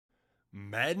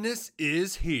Madness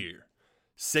is here.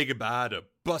 Say goodbye to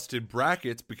busted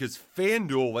brackets because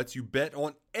FanDuel lets you bet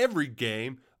on every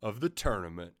game of the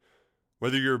tournament.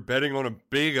 Whether you're betting on a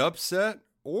big upset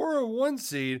or a one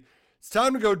seed, it's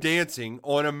time to go dancing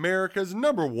on America's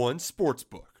 #1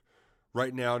 sportsbook.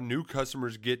 Right now, new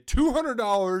customers get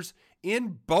 $200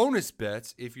 in bonus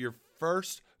bets if your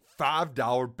first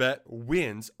 $5 bet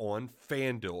wins on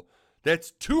FanDuel.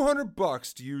 That's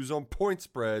 $200 to use on point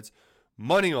spreads,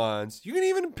 money lines. You can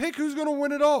even pick who's going to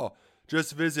win it all.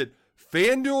 Just visit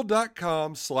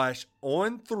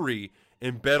FanDuel.com/on3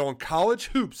 and bet on college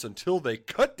hoops until they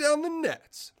cut down the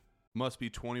nets. Must be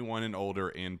 21 and older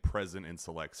and present in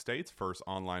select states. First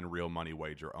online real money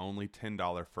wager only.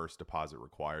 $10 first deposit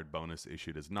required. Bonus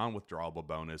issued as non-withdrawable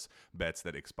bonus. Bets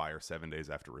that expire 7 days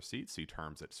after receipt. See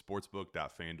terms at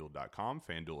sportsbook.fanduel.com.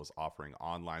 FanDuel is offering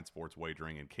online sports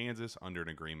wagering in Kansas under an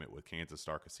agreement with Kansas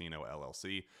Star Casino,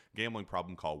 LLC. Gambling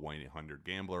problem? Call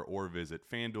 1-800-GAMBLER or visit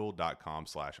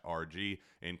fanduel.com/RG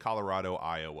in Colorado,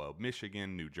 Iowa,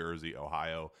 Michigan, New Jersey,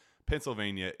 Ohio,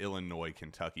 Pennsylvania, Illinois,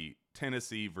 Kentucky,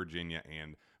 Tennessee, Virginia,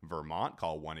 and Vermont.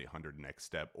 Call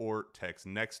 1-800-NEXT-STEP or text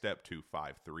NEXT-STEP to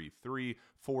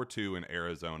 53342 in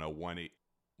Arizona,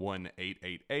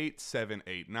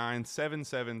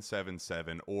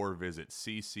 1-888-789-7777 or visit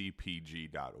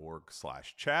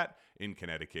ccpg.org/chat. In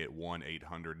Connecticut,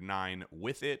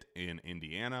 1-800-9-WITH-IT. In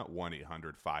Indiana,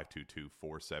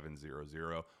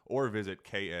 1-800-522-4700 or visit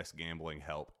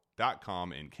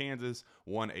ksgamblinghelp.com. In Kansas,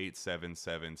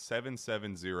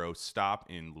 1-877-770-STOP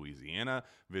in Louisiana.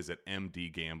 Visit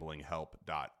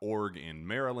mdgamblinghelp.org in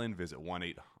Maryland. Visit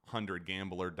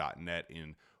 1-800-gambler.net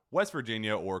in West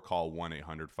Virginia or call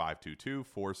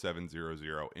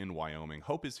 1-800-522-4700 in Wyoming.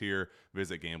 Hope is here.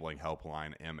 Visit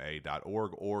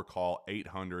gamblinghelplinema.org or call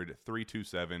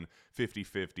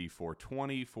 800-327-5050 for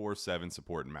 24/7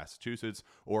 support in Massachusetts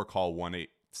or call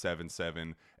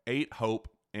 1-877-8-HOPE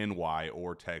NY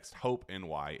or text Hope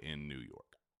NY in New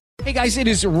York. Hey guys, it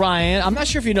is Ryan. I'm not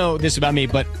sure if you know this about me,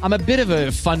 but I'm a bit of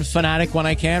a fun fanatic when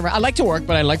I can. I like to work,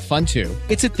 but I like fun too.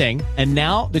 It's a thing. And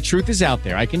now the truth is out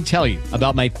there. I can tell you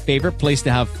about my favorite place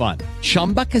to have fun.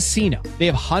 Chumba Casino. They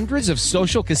have hundreds of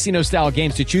social casino style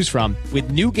games to choose from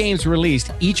with new games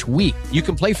released each week. You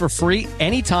can play for free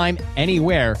anytime,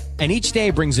 anywhere. And each day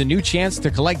brings a new chance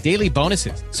to collect daily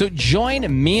bonuses. So join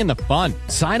me in the fun.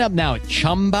 Sign up now at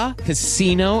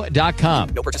ChumbaCasino.com.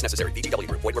 No purchase necessary. VGW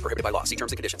Group. Void where prohibited by law. See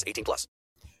terms and conditions. 18+.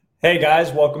 Hey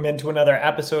guys, welcome into another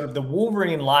episode of the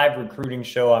Wolverine Live Recruiting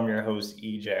Show. I'm your host,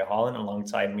 EJ Holland.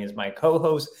 Alongside me is my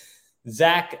co-host,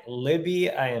 Zach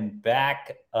Libby. I am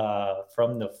back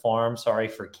from the farm. Sorry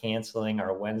for canceling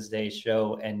our Wednesday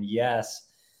show. And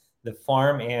yes, the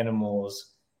farm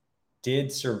animals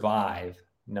did survive.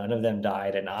 None of them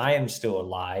died, and I am still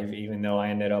alive, even though I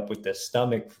ended up with the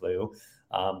stomach flu.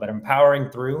 But I'm powering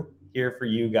through here for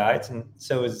you guys, and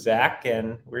so is Zach,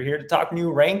 and we're here to talk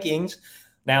new rankings.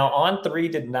 Now, On3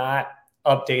 did not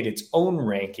update its own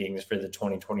rankings for the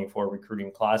 2024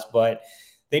 recruiting class, but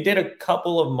they did a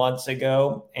couple of months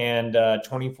ago, and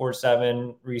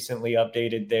 24/7 recently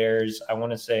updated theirs, I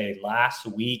want to say last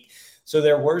week. So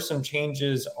there were some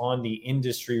changes on the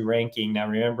industry ranking. Now,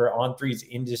 remember, On3's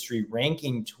industry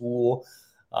ranking tool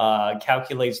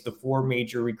calculates the 4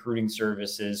 major recruiting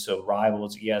services, so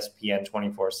Rivals, ESPN,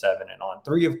 24/7, and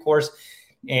On3, of course,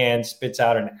 and spits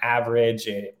out an average.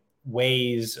 It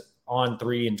weighs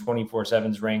On3 and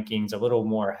 24/7's rankings a little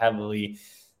more heavily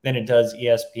than it does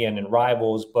ESPN and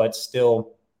Rivals, but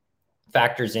still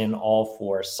factors in all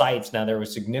 4 sites. Now, there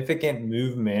was significant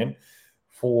movement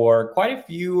for quite a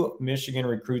few Michigan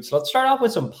recruits. Let's start off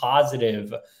with some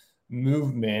positive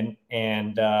movement.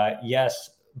 And yes,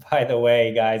 by the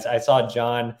way, guys, I saw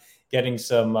John getting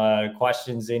some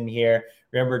questions in here.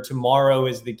 Remember, tomorrow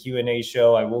is the Q&A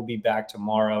show. I will be back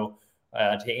tomorrow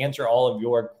to answer all of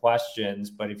your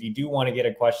questions. But if you do want to get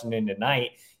a question in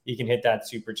tonight, you can hit that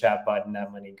super chat button.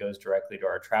 That money goes directly to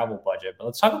our travel budget. But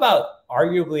let's talk about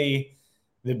arguably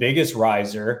the biggest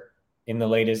riser in the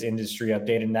latest industry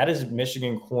update, and that is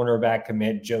Michigan cornerback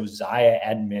commit Josiah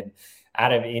Edmond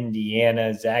out of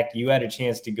Indiana. Zach, you had a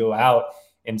chance to go out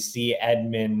and see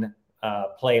Edmond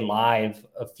play live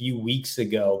a few weeks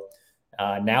ago.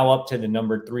 Now up to the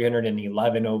number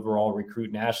 311 overall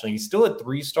recruit nationally. He's still a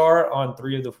 3-star on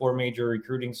 3 of the 4 major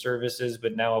recruiting services,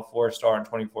 but now a 4-star on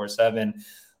 24/7.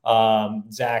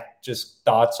 Zach, just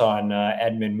thoughts on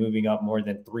Edmond moving up more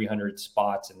than 300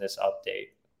 spots in this update?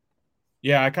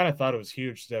 Yeah, I kind of thought it was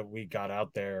huge that we got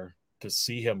out there to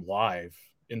see him live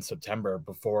in September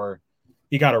before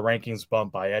he got a rankings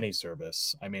bump by any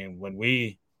service. I mean,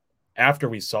 after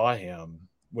we saw him,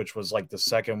 which was like the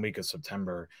second week of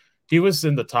September, he was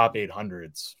in the top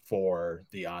 800s for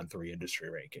the On3 industry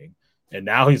ranking. And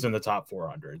now he's in the top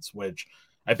 400s, which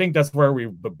I think that's where we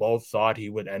both thought he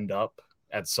would end up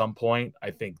at some point.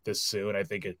 I think this soon. I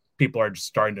think people are just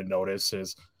starting to notice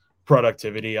his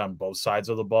productivity on both sides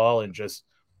of the ball and just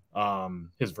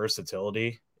his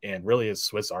versatility and really his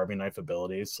Swiss Army knife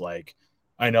abilities. Like,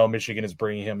 I know Michigan is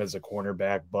bringing him as a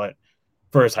cornerback, but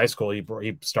for his high school,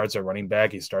 he starts at running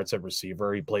back, he starts at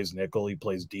receiver, he plays nickel, he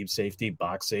plays deep safety,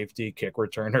 box safety, kick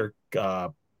returner,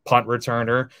 punt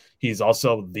returner. He's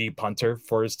also the punter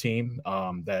for his team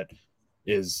that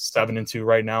is 7-2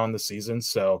 right now in the season.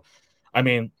 So, I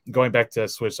mean, going back to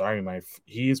Swiss Army knife,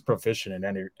 he's proficient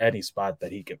in any spot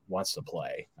that he wants to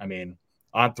play. I mean,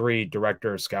 On3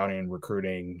 director of scouting and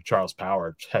recruiting Charles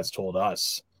Power has told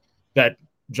us that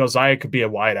Josiah could be a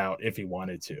wideout if he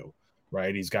wanted to.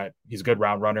 Right, he's a good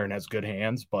round runner and has good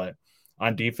hands, but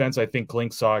on defense, I think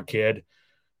Klink saw a kid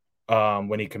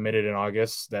when he committed in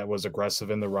August that was aggressive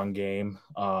in the run game.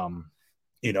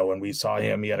 When we saw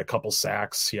him, he had a couple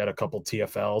sacks, he had a couple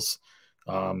TFLs.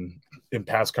 In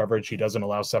pass coverage, he doesn't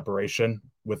allow separation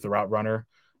with the route runner.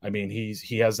 I mean,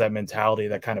 he has that mentality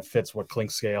that kind of fits what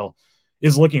Clinkscale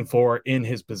is looking for in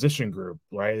his position group,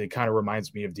 right? It kind of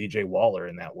reminds me of DJ Waller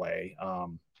in that way.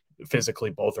 Physically,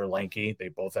 both are lanky. They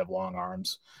both have long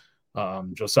arms.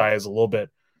 Josiah is a little bit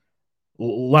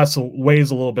less, weighs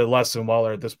a little bit less than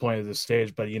Waller at this point of the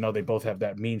stage, but, they both have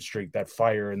that mean streak, that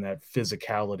fire, and that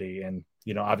physicality. And,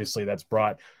 obviously that's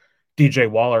brought DJ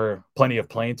Waller plenty of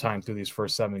playing time through these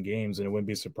first 7 games. And it wouldn't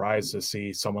be surprised to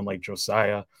see someone like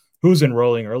Josiah, who's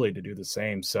enrolling early, to do the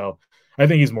same. So I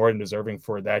think he's more than deserving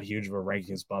for that huge of a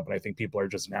rankings bump. And I think people are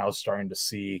just now starting to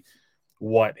see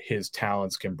what his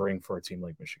talents can bring for a team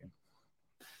like Michigan.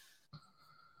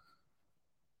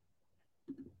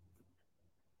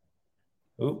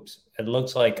 Oops, it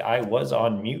looks like I was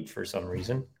on mute for some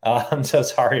reason. I'm so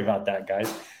sorry about that,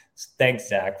 guys. Thanks,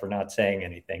 Zach, for not saying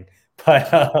anything.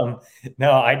 But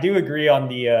no, I do agree on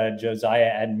the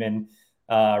Josiah Edmond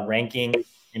ranking.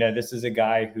 This is a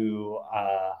guy who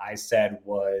I said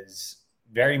was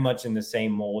very much in the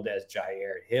same mold as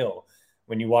Jair Hill.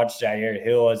 When you watch Jair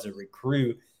Hill as a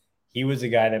recruit, he was a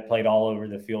guy that played all over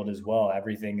the field as well,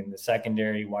 everything in the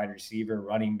secondary, wide receiver,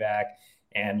 running back.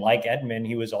 And like Edmond,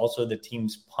 he was also the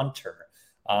team's punter.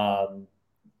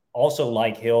 Also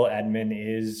like Hill, Edmond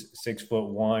is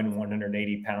 6'1",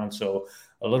 180 pounds. So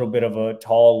a little bit of a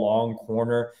tall, long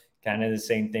corner, kind of the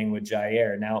same thing with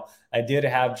Jair. Now, I did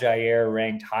have Jair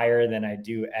ranked higher than I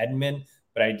do Edmond,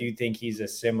 but I do think he's a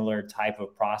similar type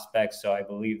of prospect. So I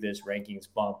believe this rankings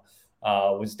bump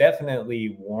was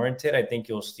definitely warranted. I think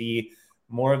you'll see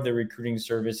more of the recruiting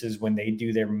services when they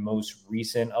do their most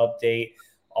recent update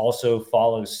also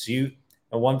follow suit.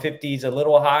 The 150 is a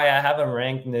little high. I have him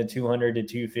ranked in the 200 to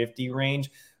 250 range,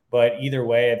 but either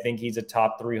way, I think he's a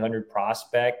top 300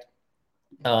 prospect.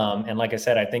 And like I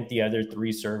said, I think the other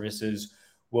 3 services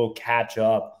will catch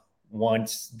up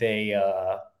once they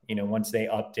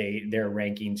update their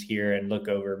rankings here and look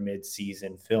over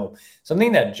mid-season film.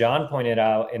 Something that John pointed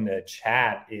out in the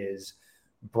chat is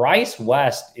Bryce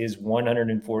West is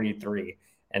 143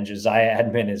 and Josiah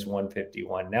Edmond is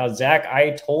 151. Now, Zach, I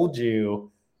told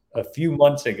you a few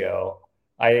months ago,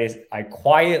 I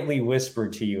quietly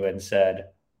whispered to you and said,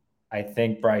 I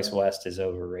think Bryce West is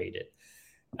overrated.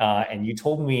 And you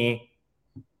told me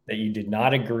that you did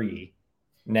not agree.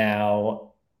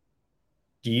 Now,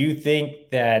 do you think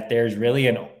that there's really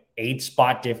an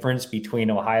 8-spot difference between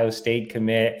Ohio State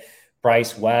commit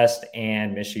Bryce West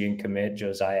and Michigan commit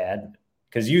Josiah Edmond?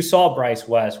 Because you saw Bryce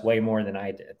West way more than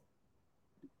I did.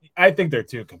 I think they're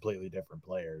 2 completely different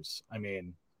players. I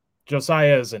mean,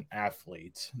 Josiah is an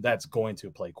athlete that's going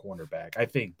to play cornerback. I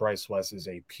think Bryce West is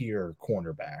a pure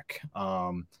cornerback.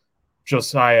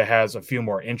 Josiah has a few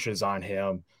more inches on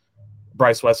him.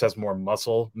 Bryce West has more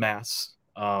muscle mass.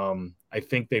 I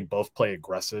think they both play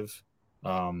aggressive.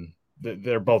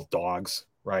 They're both dogs,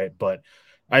 right? But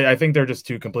I think they're just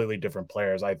 2 completely different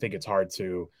players. I think it's hard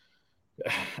to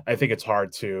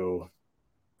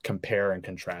compare and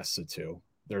contrast the 2.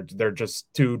 They're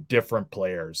just 2 different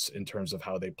players in terms of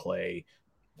how they play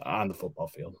on the football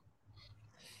field.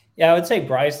 Yeah, I would say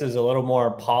Bryce is a little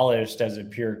more polished as a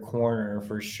pure corner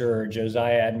for sure.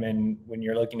 Josiah Edmond, when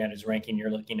you're looking at his ranking,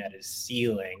 you're looking at his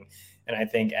ceiling. And I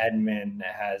think Edmond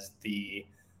has the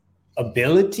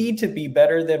ability to be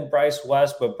better than Bryce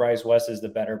West, but Bryce West is the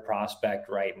better prospect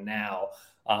right now.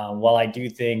 While I do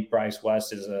think Bryce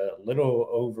West is a little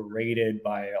overrated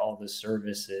by all the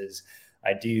services,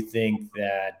 I do think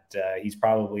that he's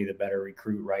probably the better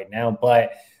recruit right now.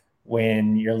 But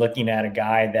when you're looking at a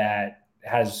guy that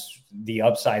has the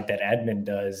upside that Edmond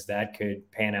does, that could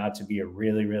pan out to be a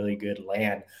really, really good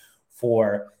land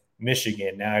for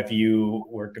Michigan. Now, if you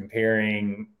were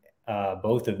comparing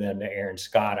both of them to Aaron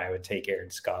Scott, I would take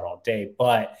Aaron Scott all day.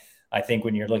 But I think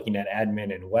when you're looking at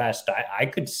Edmond and West, I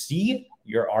could see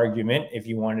your argument if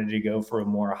you wanted to go for a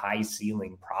more high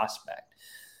ceiling prospect.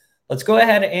 Let's go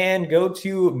ahead and go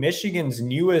to Michigan's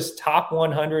newest top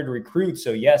 100 recruit.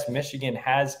 So yes, Michigan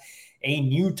has a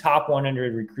new top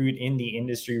 100 recruit in the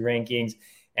industry rankings,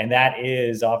 and that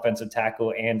is offensive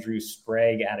tackle Andrew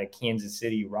Sprague out of Kansas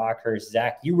City Rockhurst.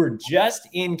 Zach, you were just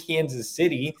in Kansas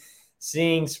City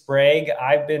seeing Sprague.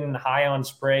 I've been high on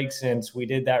Sprague since we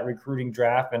did that recruiting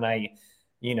draft, and I,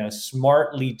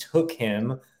 smartly took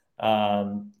him,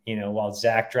 while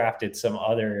Zach drafted some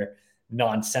other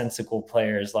nonsensical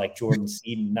players like Jordan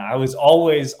Seaton. I was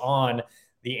always on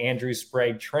the Andrew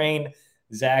Sprague train.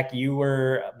 Zach, you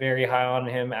were very high on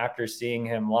him after seeing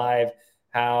him live.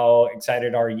 How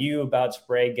excited are you about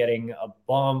Sprague getting a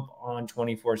bump on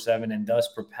 24/7 and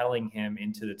thus propelling him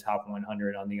into the top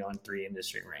 100 on the On3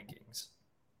 industry rankings?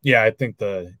 Yeah, I think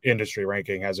the industry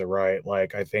ranking has it right.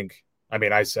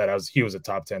 I said he was a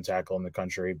top 10 tackle in the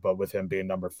country, but with him being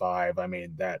number 5,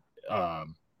 that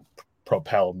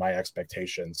propelled my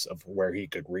expectations of where he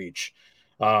could reach.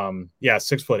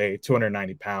 6'8",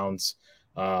 290 pounds.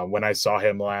 When I saw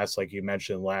him last, like you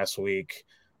mentioned last week,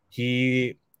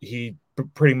 he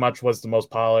pretty much was the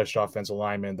most polished offensive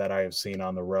lineman that I have seen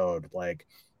on the road.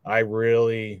 I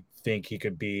really think he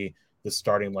could be the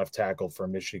starting left tackle for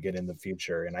Michigan in the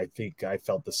future. And I think I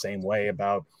felt the same way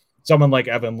about someone like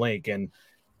Evan Link. And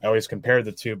I always compare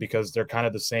the two because they're kind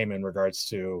of the same in regards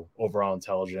to overall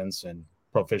intelligence and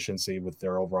proficiency with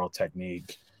their overall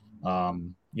technique.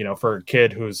 For a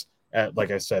kid who's at,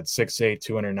 like I said, 6'8",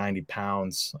 290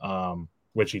 pounds,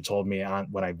 which he told me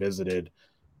when I visited,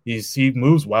 he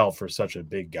moves well for such a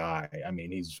big guy.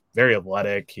 He's very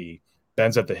athletic. He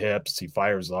bends at the hips. He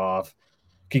fires off,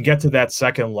 can get to that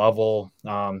second level.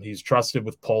 He's trusted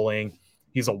with pulling.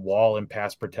 He's a wall in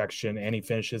pass protection, and he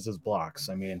finishes his blocks.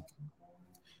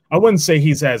 I wouldn't say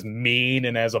he's as mean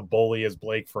and as a bully as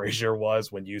Blake Frazier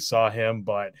was when you saw him,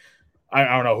 but I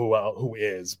don't know who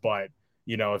is. But,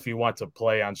 if you want to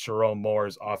play on Sharon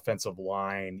Moore's offensive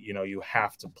line, you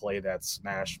have to play that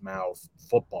smash mouth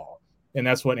football. And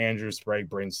that's what Andrew Sprague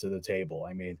brings to the table.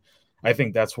 I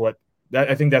think that's what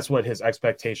his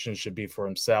expectations should be for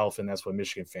himself, and that's what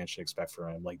Michigan fans should expect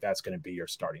from him. That's going to be your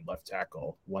starting left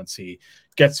tackle once he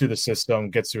gets through the system,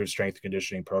 gets through his strength and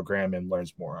conditioning program, and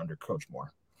learns more under Coach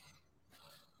Moore.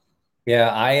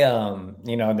 Yeah,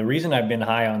 the reason I've been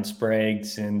high on Sprague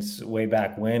since way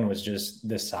back when was just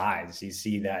the size. You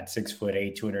see that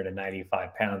 6'8",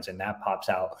 295 pounds, and that pops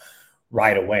out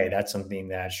right away. That's something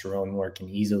that Sharon Moore can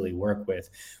easily work with.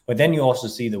 But then you also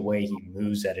see the way he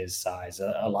moves at his size.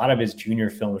 A lot of his junior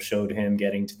film showed him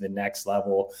getting to the next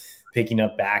level, picking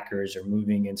up backers or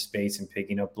moving in space and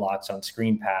picking up blocks on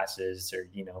screen passes or,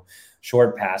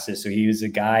 short passes. So he was a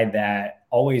guy that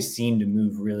always seemed to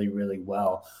move really, really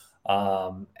well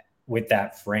with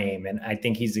that frame. And I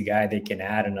think he's a guy that can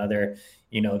add another,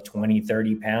 20,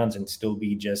 30 pounds and still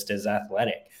be just as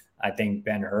athletic. I think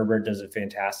Ben Herbert does a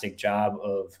fantastic job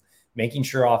of making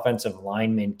sure offensive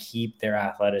linemen keep their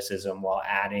athleticism while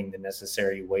adding the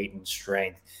necessary weight and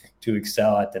strength to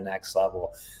excel at the next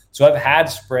level. So I've had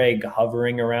Sprague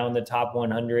hovering around the top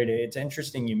 100. It's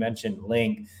interesting you mentioned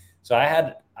Link. So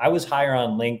I was higher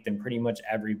on Link than pretty much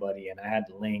everybody, and I had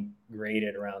Link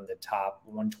graded around the top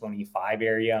 125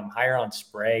 area. I'm higher on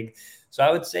Sprague. So I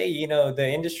would say, the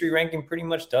industry ranking pretty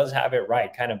much does have it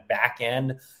right, kind of back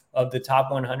end of the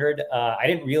top 100. I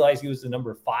didn't realize he was the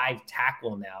number 5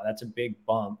 tackle now. That's a big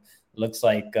bump. Looks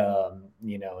like,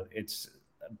 it's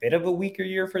a bit of a weaker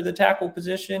year for the tackle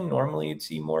position. Normally you'd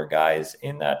see more guys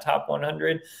in that top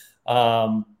 100.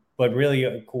 But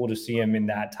really cool to see him in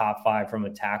that top 5 from a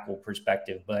tackle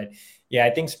perspective. But yeah, I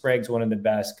think Sprague's one of the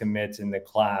best commits in the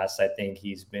class. I think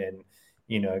he's been,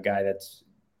 a guy that's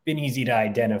been easy to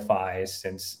identify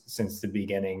since the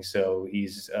beginning. So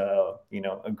he's,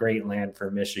 a great land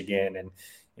for Michigan and,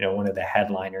 one of the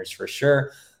headliners for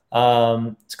sure.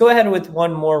 Let's go ahead with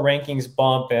one more rankings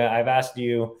bump. I've asked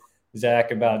you,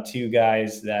 Zach, about 2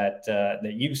 guys that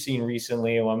you've seen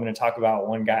recently. Well, I'm going to talk about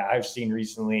one guy I've seen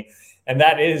recently, and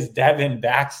that is Devin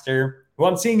Baxter, who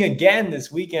I'm seeing again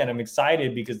this weekend. I'm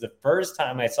excited because the first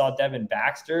time I saw Devin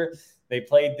Baxter, they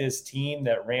played this team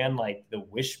that ran like the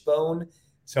wishbone,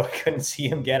 so I couldn't see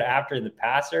him get after the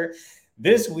passer.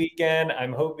 This weekend,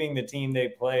 I'm hoping the team they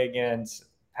play against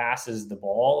passes the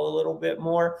ball a little bit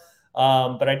more.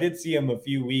 But I did see him a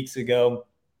few weeks ago.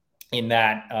 in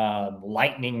that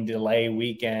lightning delay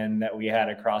weekend that we had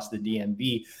across the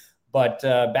DMV. But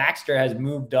Baxter has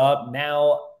moved up.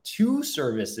 Now 2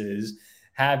 services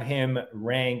have him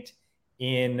ranked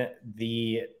in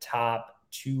the top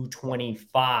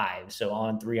 225. So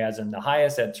On3 has him the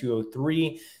highest at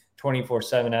 203.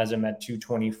 24/7 has him at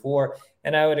 224.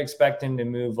 And I would expect him to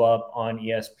move up on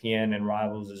ESPN and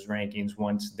Rivals' rankings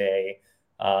once they,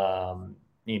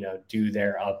 do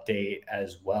their update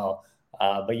as well.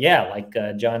 But yeah, like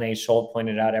John A. Schultz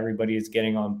pointed out, everybody is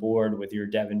getting on board with your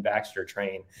Devin Baxter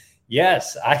train.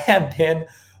 Yes, I have been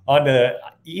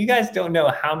you guys don't know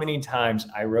how many times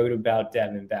I wrote about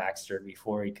Devin Baxter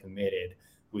before he committed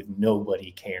with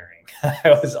nobody caring.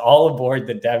 I was all aboard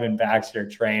the Devin Baxter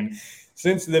train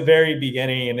since the very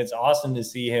beginning, and it's awesome to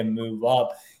see him move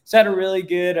up. He's had a really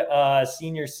good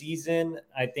senior season.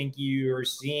 I think you're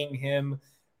seeing him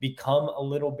become a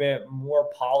little bit more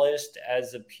polished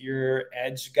as a pure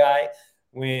edge guy.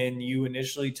 When you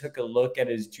initially took a look at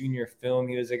his junior film,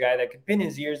 he was a guy that could pin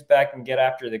his ears back and get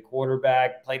after the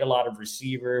quarterback, played a lot of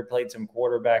receiver, played some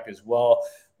quarterback as well,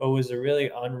 but was a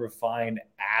really unrefined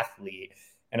athlete.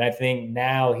 And I think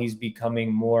now he's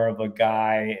becoming more of a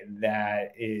guy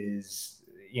that is,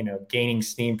 gaining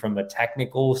steam from a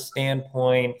technical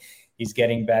standpoint. He's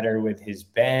getting better with his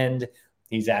bend.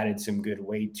 He's added some good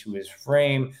weight to his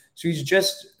frame. So he's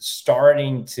just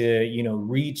starting to,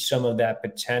 reach some of that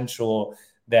potential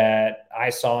that I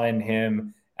saw in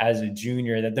him as a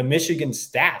junior, that the Michigan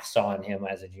staff saw in him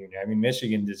as a junior. I mean,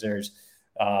 Michigan deserves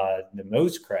the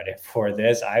most credit for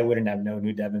this. I wouldn't have known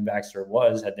who Devin Baxter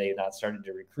was had they not started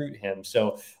to recruit him.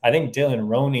 So I think Dylan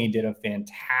Roney did a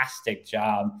fantastic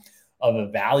job of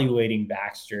evaluating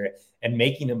Baxter and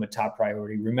making him a top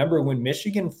priority. Remember when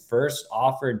Michigan first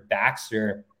offered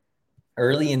Baxter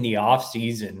early in the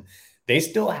offseason, they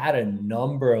still had a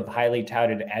number of highly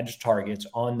touted edge targets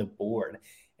on the board,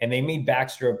 and they made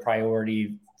Baxter a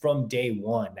priority from day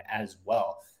one as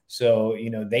well. So,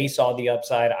 they saw the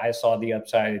upside. I saw the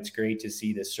upside. It's great to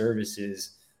see the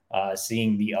services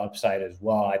seeing the upside as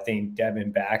well. I think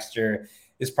Devin Baxter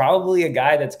is probably a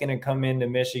guy that's going to come into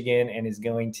Michigan and is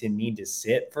going to need to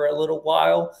sit for a little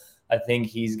while. I think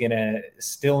he's going to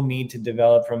still need to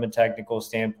develop from a technical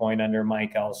standpoint under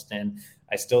Mike Elston.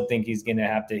 I still think he's going to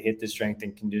have to hit the strength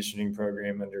and conditioning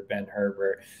program under Ben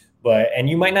Herbert. And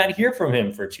you might not hear from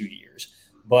him for 2 years.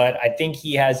 But I think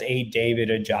he has a David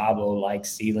Ojabo-like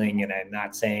ceiling, and I'm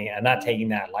not taking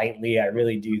that lightly. I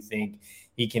really do think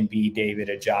he can be David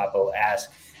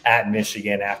Ojabo-esque at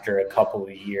Michigan after a couple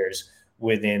of years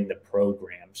within the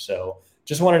program. So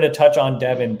just wanted to touch on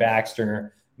Devin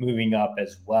Baxter moving up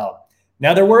as well.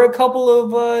 Now, there were a couple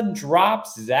of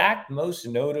drops, Zach, most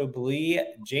notably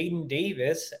Jaden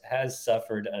Davis has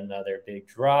suffered another big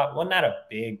drop. Well, not a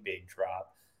big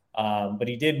drop, but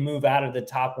he did move out of the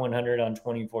top 100 on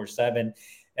 24/7.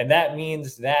 And that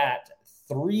means that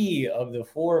 3 of the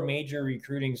 4 major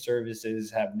recruiting services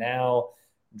have now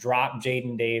dropped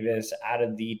Jaden Davis out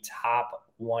of the top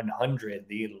 100.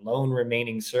 The lone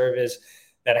remaining service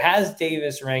that has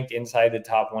Davis ranked inside the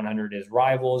top 100 is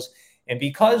Rivals. And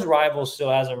because Rivals still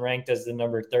has him ranked as the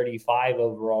number 35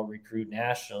 overall recruit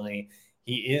nationally,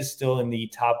 he is still in the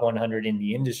top 100 in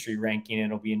the industry ranking.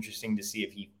 It'll be interesting to see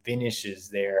if he finishes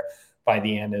there by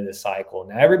the end of the cycle.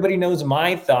 Now, everybody knows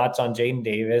my thoughts on Jaden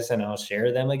Davis, and I'll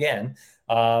share them again.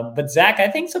 But Zach, I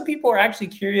think some people are actually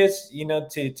curious,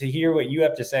 to hear what you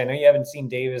have to say. I know you haven't seen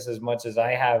Davis as much as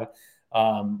I have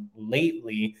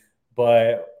lately,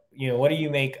 but what do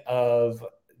you make of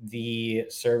the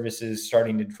services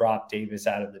starting to drop Davis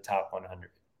out of the top 100?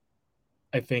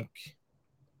 I think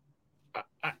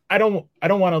I don't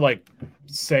want to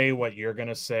say what you're going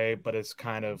to say, but it's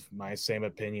kind of my same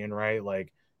opinion, right?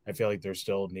 I feel like there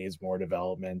still needs more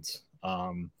development.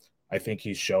 I think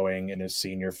he's showing in his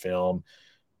senior film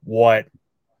what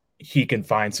he can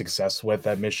find success with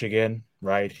at Michigan,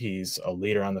 right? He's a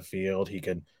leader on the field. He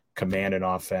can command an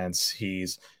offense.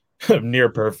 He's near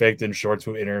perfect in short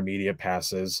to intermediate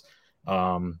passes.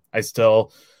 I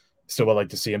still would like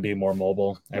to see him be more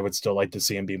mobile. I would still like to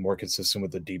see him be more consistent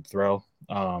with the deep throw.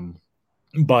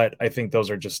 But I think those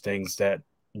are just things that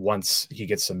once he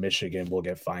gets to Michigan, will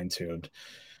get fine-tuned.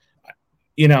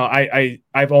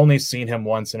 I've only seen him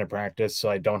once in a practice, so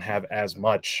I don't have as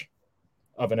much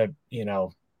of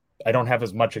I don't have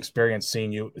as much experience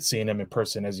seeing him in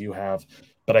person as you have.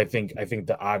 But I think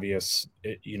the obvious,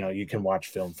 you can watch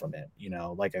film from it.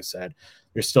 Like I said,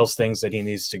 there's still things that he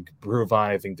needs to improve on.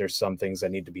 I think there's some things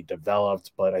that need to be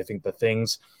developed, but I think the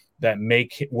things that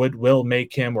will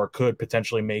make him or could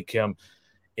potentially make him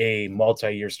a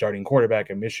multi-year starting quarterback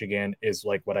in Michigan is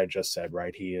like what I just said,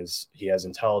 right? He has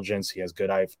intelligence, he has good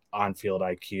on-field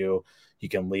IQ, he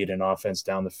can lead an offense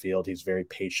down the field. He's very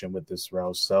patient with this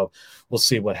throw. So we'll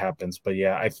see what happens. But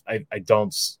yeah, I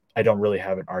don't really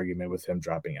have an argument with him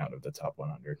dropping out of the top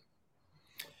 100.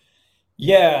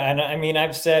 Yeah, and I mean,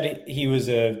 I've said he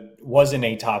wasn't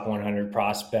a top 100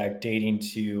 prospect dating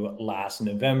to last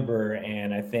November,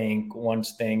 and I think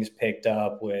once things picked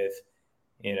up with,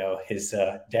 his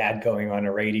dad going on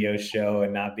a radio show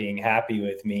and not being happy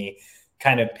with me,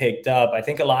 kind of picked up. I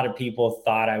think a lot of people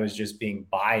thought I was just being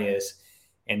biased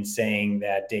and saying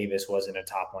that Davis wasn't a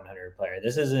top 100 player.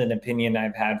 This is an opinion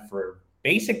I've had for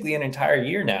basically an entire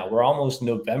year now. We're almost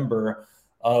November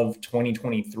of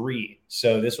 2023.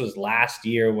 So this was last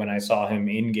year when I saw him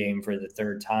in game for the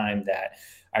third time that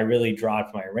I really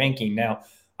dropped my ranking. Now,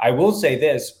 I will say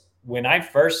this, when I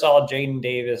first saw Jaden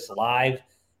Davis live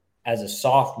as a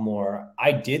sophomore,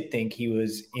 I did think he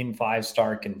was in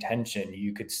 5-star contention.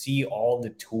 You could see all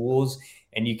the tools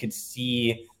and you could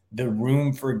see the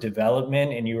room for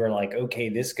development, and you were like, okay,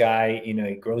 this guy, he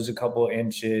grows a couple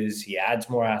inches, he adds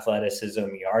more athleticism,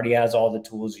 he already has all the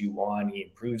tools you want, he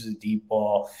improves the deep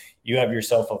ball, you have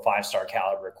yourself a 5-star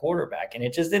caliber quarterback. And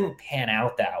it just didn't pan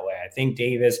out that way. I think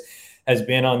Davis has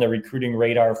been on the recruiting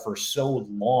radar for so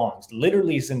long,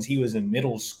 literally since he was a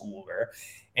middle schooler,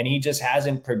 and he just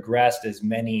hasn't progressed as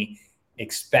many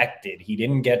expected. He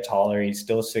didn't get taller, he's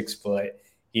still 6 foot.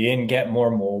 He didn't get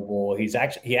more mobile. He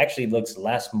actually looks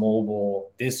less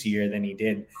mobile this year than he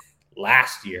did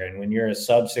last year. And when you're a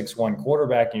sub 6'1"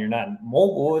 quarterback and you're not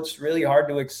mobile, it's really hard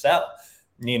to excel.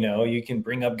 You can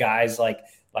bring up guys like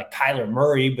Kyler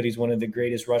Murray, but he's one of the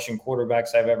greatest rushing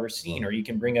quarterbacks I've ever seen. Or you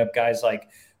can bring up guys like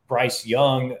Bryce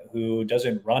Young, who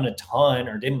doesn't run a ton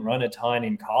or didn't run a ton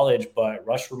in college, but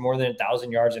rushed for more than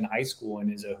 1,000 yards in high school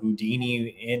and is a Houdini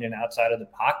in and outside of the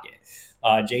pocket.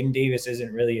 Jaden Davis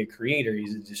isn't really a creator.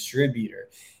 He's a distributor.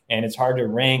 And it's hard to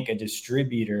rank a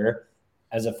distributor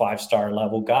as a 5-star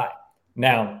level guy.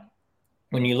 Now,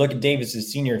 when you look at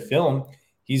Davis's senior film,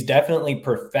 he's definitely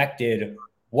perfected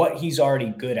what he's already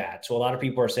good at. So a lot of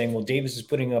people are saying, well, Davis is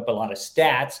putting up a lot of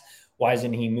stats. Why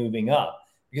isn't he moving up?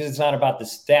 Because it's not about the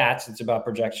stats. It's about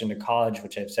projection to college,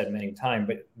 which I've said many times.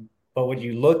 But what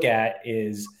you look at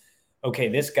is, okay,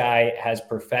 this guy has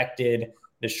perfected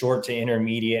the short to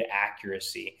intermediate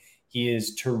accuracy. He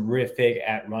is terrific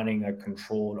at running a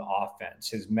controlled offense.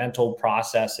 His mental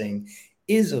processing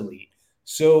is elite.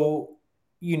 So,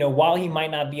 while he might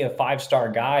not be a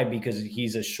 5-star guy because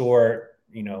he's a short,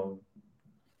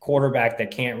 quarterback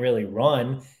that can't really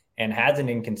run and has an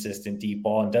inconsistent deep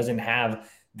ball and doesn't have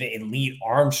the elite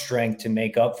arm strength to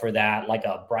make up for that, like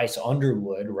a Bryce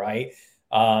Underwood, right?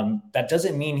 That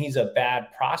doesn't mean he's a bad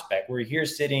prospect. We're here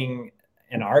sitting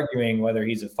and arguing whether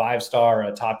he's a 5-star or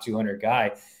a top 200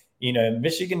 guy.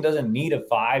 Michigan doesn't need a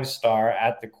 5-star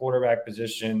at the quarterback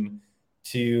position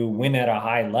to win at a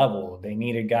high level. They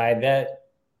need a guy that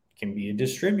can be a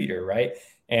distributor, right?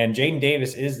 And Jaden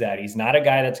Davis is that. He's not a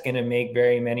guy that's going to make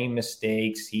very many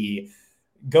mistakes.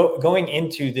 Going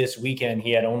into this weekend,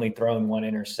 he had only thrown 1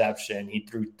 interception. He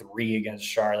threw 3 against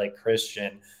Charlotte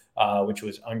Christian, which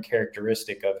was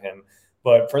uncharacteristic of him.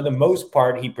 But for the most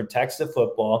part, he protects the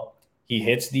football. He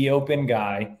hits the open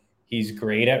guy. He's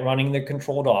great at running the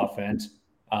controlled offense.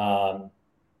 And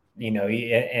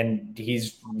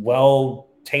he's well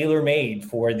tailor-made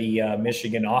for the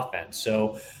Michigan offense.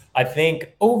 So I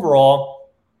think overall,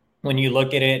 when you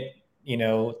look at it,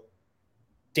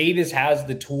 Davis has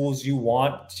the tools you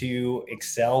want to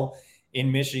excel in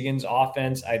Michigan's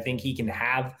offense. I think he can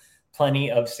have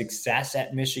plenty of success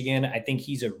at Michigan. I think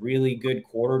he's a really good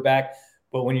quarterback.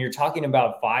 But when you're talking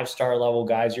about 5-star level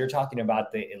guys, you're talking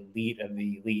about the elite of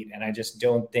the elite. And I just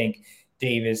don't think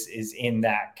Davis is in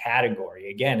that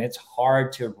category. Again, it's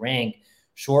hard to rank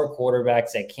short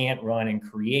quarterbacks that can't run and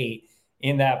create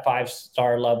in that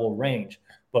 5-star level range.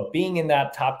 But being in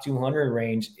that top 200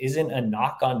 range isn't a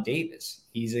knock on Davis.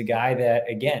 He's a guy that,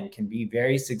 again, can be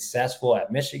very successful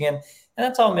at Michigan. And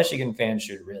that's all Michigan fans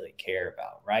should really care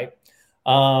about, right?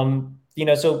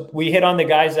 So we hit on the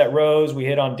guys that rose. We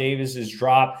hit on Davis's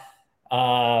drop.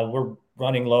 We're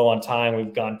running low on time.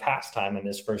 We've gone past time in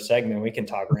this first segment. We can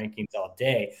talk rankings all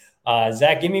day.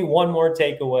 Zach, give me one more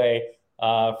takeaway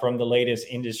from the latest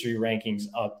industry rankings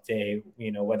update,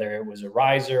 whether it was a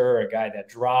riser or a guy that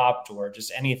dropped or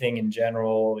just anything in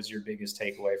general. What was your biggest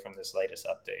takeaway from this latest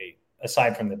update,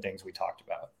 aside from the things we talked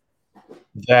about?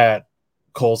 That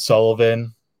Cole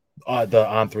Sullivan, the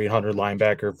on 300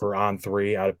 linebacker for on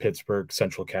 3 out of Pittsburgh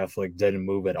Central Catholic, didn't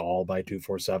move at all by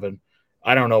 247.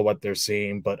 I don't know what they're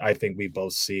seeing, but I think we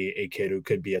both see a kid who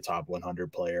could be a top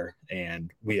 100 player,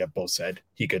 and we have both said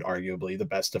he could arguably the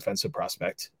best defensive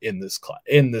prospect in this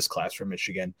class from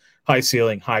Michigan. High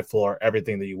ceiling, high floor,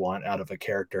 everything that you want out of a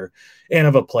character and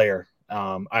of a player.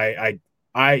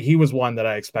 He was one that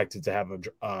I expected to have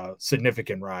a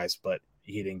significant rise, but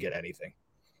he didn't get anything.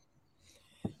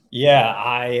 Yeah,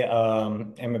 I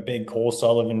am a big Cole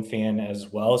Sullivan fan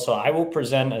as well. So I will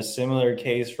present a similar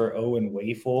case for Owen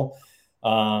Wafle.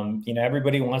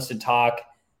 Everybody wants to talk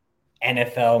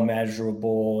NFL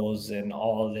measurables and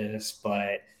all of this,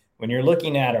 but when you're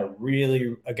looking at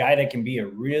a guy that can be a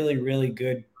really, really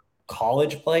good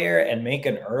college player and make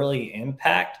an early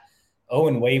impact,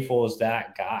 Owen Wafle is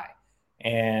that guy.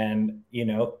 And,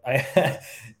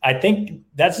 I think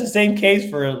that's the same case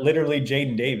for literally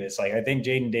Jaden Davis. Like, I think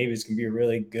Jaden Davis can be a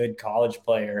really good college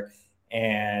player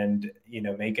and,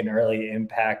 make an early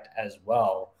impact as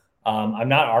well. I'm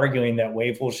not arguing that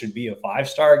Wafle should be a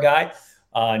 5-star guy,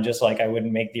 just like I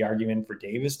wouldn't make the argument for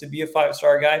Davis to be a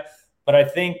 5-star guy. But I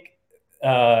think,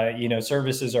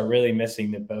 services are really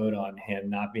missing the boat on him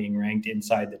not being ranked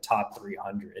inside the top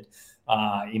 300.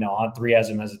 On3 has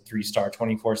him as a 3-star,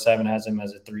 24/7 has him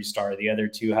as a 3-star. The other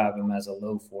two have him as a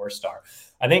low 4-star.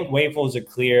 I think Wafle is a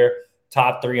clear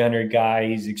top 300 guy.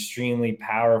 He's extremely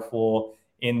powerful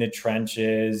in the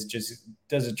trenches, just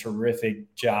does a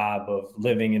terrific job of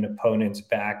living in opponents'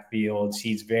 backfields.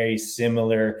 He's very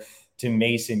similar to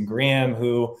Mason Graham,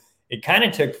 who it kind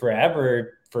of took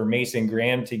forever for Mason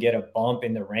Graham to get a bump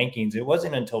in the rankings. It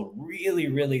wasn't until really,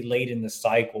 really late in the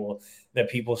cycle that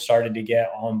people started to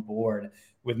get on board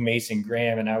with Mason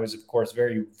Graham. And I was, of course,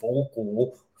 very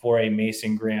vocal for a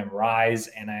Mason Graham rise,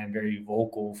 and I am very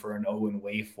vocal for an Owen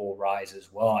Wafle rise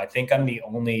as well. I think I'm the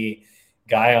only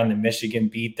guy on the Michigan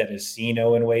beat that has seen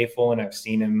Owen Wafle, and I've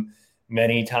seen him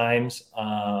many times.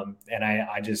 And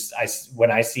I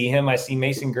when I see him, I see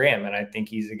Mason Graham, and I think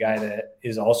he's a guy that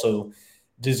is also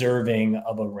deserving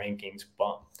of a rankings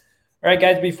bump. All right,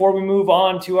 guys, before we move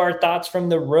on to our thoughts from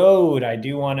the road, I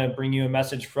do want to bring you a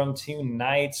message from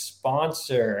tonight's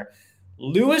sponsor.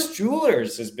 Lewis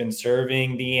Jewelers has been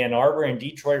serving the Ann Arbor and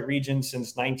Detroit region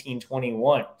since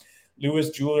 1921.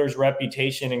 Lewis Jewelers'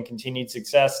 reputation and continued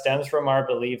success stems from our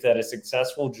belief that a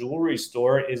successful jewelry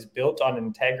store is built on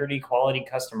integrity, quality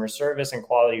customer service, and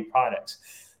quality products.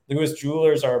 Lewis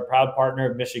Jewelers are a proud partner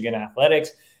of Michigan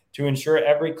Athletics. To ensure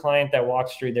every client that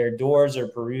walks through their doors or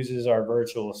peruses our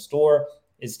virtual store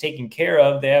is taken care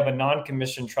of, they have a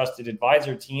non-commissioned trusted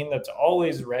advisor team that's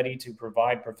always ready to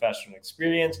provide professional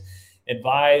experience,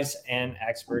 advise, and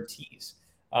expertise.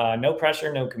 No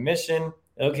pressure, no commission.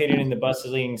 Located in the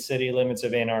bustling city limits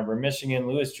of Ann Arbor, Michigan,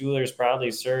 Lewis Jewelers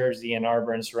proudly serves the Ann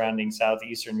Arbor and surrounding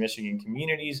southeastern Michigan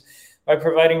communities by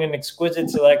providing an exquisite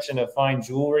selection of fine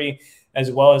jewelry as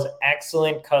well as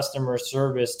excellent customer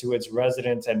service to its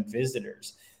residents and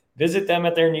visitors. Visit them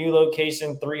at their new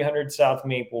location, 300 South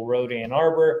Maple Road, Ann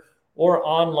Arbor, or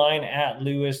online at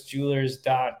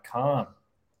lewisjewelers.com.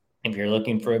 If you're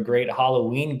looking for a great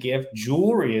Halloween gift,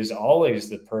 jewelry is always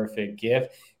the perfect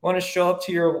gift. You want to show up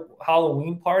to your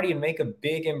Halloween party and make a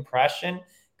big impression?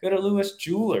 Go to Lewis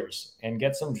Jewelers and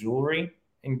get some jewelry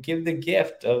and give the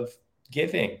gift of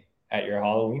giving at your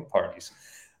Halloween parties.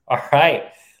 All right,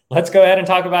 let's go ahead and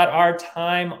talk about our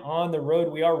time on the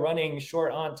road. We are running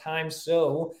short on time,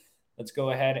 so let's go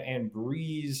ahead and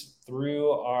breeze through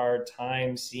our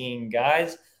time seeing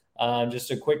guys.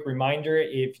 Just a quick reminder,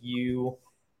 if you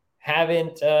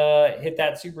haven't hit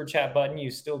that super chat button, you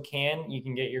still can. You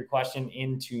can get your question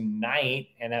in tonight,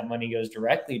 and that money goes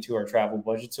directly to our travel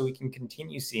budget so we can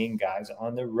continue seeing guys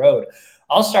on the road.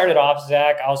 I'll start it off,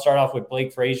 Zach. I'll start off with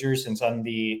Blake Frazier since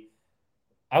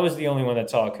I was the only one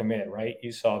that saw a commit, right?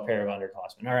 You saw a pair of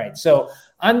underclassmen. All right, so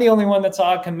I'm the only one that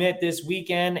saw a commit this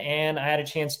weekend, and I had a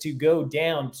chance to go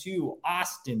down to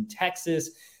Austin, Texas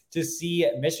to see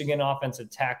Michigan offensive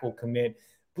tackle commit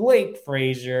Blake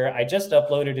Frazier. I just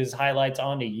uploaded his highlights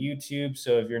onto YouTube,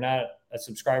 so if you're not a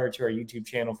subscriber to our YouTube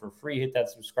channel for free, hit that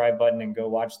subscribe button and go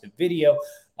watch the video.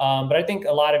 But I think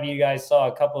a lot of you guys saw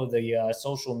a couple of the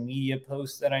social media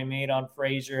posts that I made on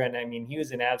Frazier, and I mean, he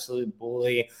was an absolute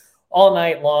bully all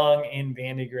night long in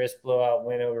Vandergrist blowout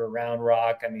win over Round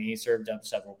Rock. I mean, he served up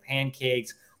several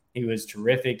pancakes. He was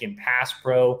terrific in pass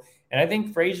pro. And I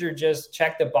think Frazier just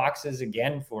checked the boxes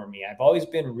again for me. I've always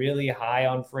been really high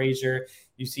on Frazier.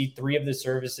 You see 3 of the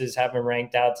services have him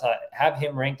ranked outside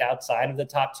of the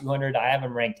top 200. I have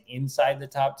him ranked inside the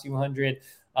top 200.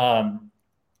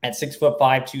 At 6'5",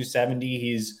 270,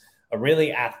 he's a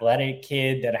really athletic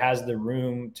kid that has the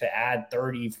room to add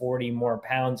 30, 40 more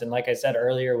pounds. And like I said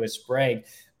earlier with Sprague,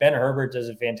 Ben Herbert does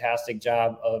a fantastic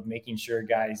job of making sure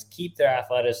guys keep their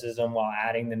athleticism while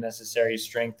adding the necessary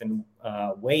strength and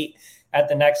weight at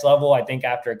the next level. I think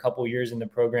after a couple years in the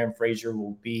program, Frazier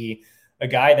will be a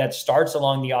guy that starts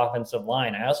along the offensive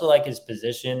line. I also like his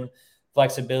position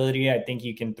flexibility. I think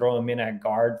you can throw him in at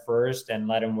guard first and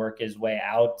let him work his way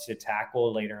out to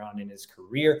tackle later on in his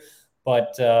career.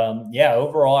 But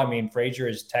overall, I mean, Frazier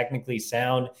is technically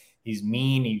sound. He's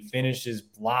mean. He finishes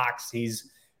blocks.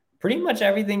 He's pretty much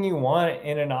everything you want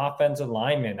in an offensive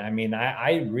lineman. I mean,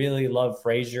 I really love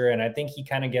Frazier, and I think he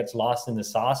kind of gets lost in the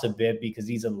sauce a bit because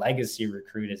he's a legacy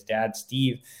recruit. His dad,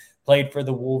 Steve, played for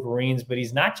the Wolverines, but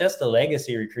he's not just a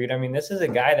legacy recruit. I mean, this is a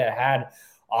guy that had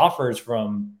offers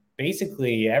from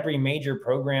basically every major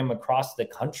program across the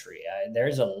country.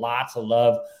 There's a lot to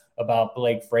love about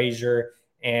Blake Frazier.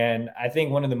 And I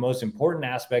think one of the most important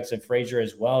aspects of Frazier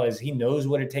as well is he knows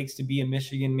what it takes to be a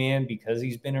Michigan man because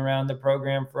he's been around the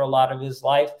program for a lot of his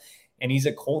life. And he's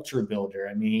a culture builder.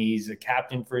 I mean, he's a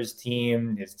captain for his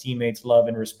team. His teammates love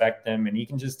and respect him. And you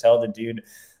can just tell the dude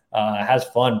has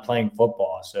fun playing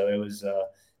football. So it was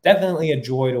definitely a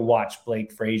joy to watch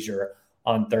Blake Frazier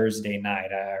on Thursday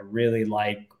night. I really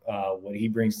like what he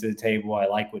brings to the table. I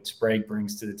like what Sprague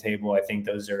brings to the table. I think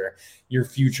those are your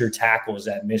future tackles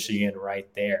at Michigan right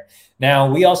there.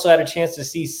 Now, we also had a chance to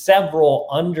see several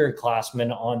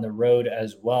underclassmen on the road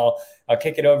as well. I'll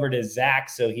kick it over to Zach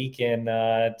so he can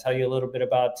tell you a little bit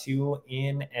about two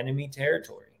in enemy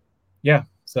territory. Yeah.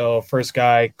 So first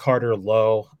guy, Carter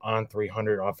Lowe, on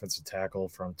 300 offensive tackle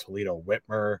from Toledo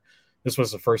Whitmer. This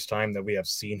was the first time that we have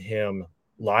seen him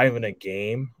live in a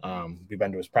game. We've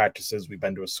been to his practices, we've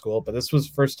been to his school, but this was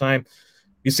the first time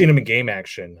you've seen him in game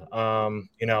action.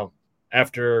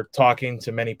 After talking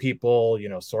to many people,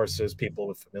 sources, people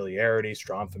with familiarity,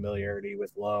 strong familiarity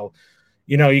with Lowe,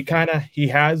 he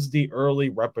has the early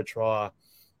repertoire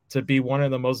to be one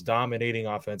of the most dominating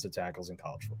offensive tackles in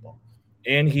college football.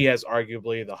 And he has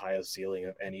arguably the highest ceiling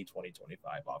of any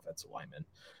 2025 offensive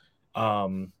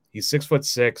lineman. He's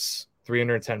 6'6",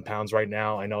 310 pounds right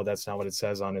now. I know that's not what it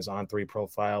says on his On3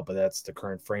 profile, but that's the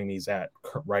current frame he's at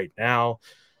right now.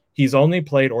 He's only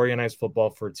played organized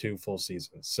football for 2 full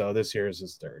seasons, so this year is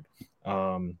his third.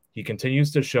 He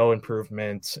continues to show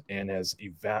improvement and has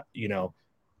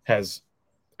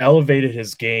elevated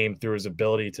his game through his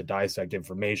ability to dissect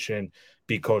information,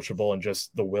 be coachable, and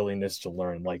just the willingness to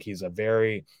learn. Like, he's a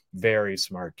very, very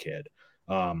smart kid.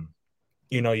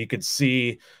 You could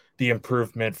see the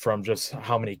improvement from just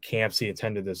how many camps he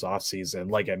attended this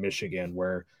offseason, like at Michigan,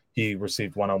 where he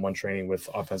received one-on-one training with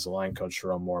offensive line coach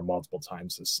Jerome Moore multiple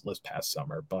times this past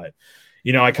summer. But,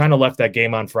 I kind of left that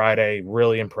game on Friday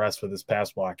really impressed with his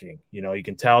pass blocking. You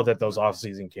can tell that those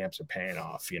offseason camps are paying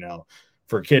off,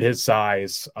 for a kid his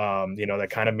size, that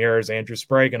kind of mirrors Andrew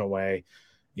Sprague in a way,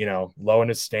 low in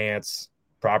his stance,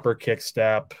 proper kick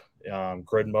step,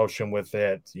 grid motion with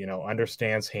it,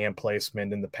 understands hand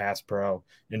placement in the pass pro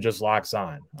and just locks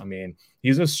on. I mean,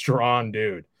 he's a strong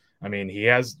dude. I mean, he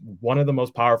has one of the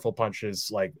most powerful punches,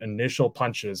 like initial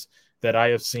punches that I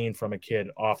have seen from a kid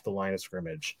off the line of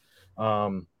scrimmage.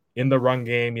 In the run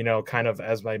game, kind of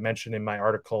as I mentioned in my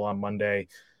article on Monday,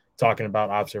 talking about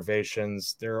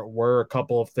observations, there were a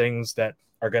couple of things that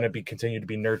are going to continue to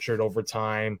be nurtured over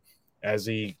time as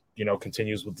he,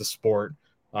 continues with the sport.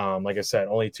 Like I said,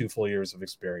 only 2 full years of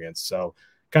experience. So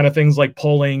kind of things like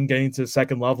pulling, getting to the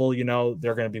second level,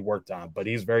 they're going to be worked on, but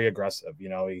he's very aggressive.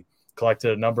 He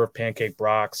collected a number of pancake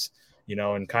blocks,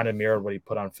 and kind of mirrored what he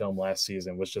put on film last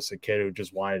season, was just a kid who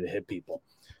just wanted to hit people.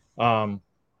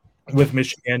 With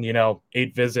Michigan,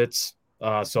 8 visits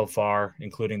so far,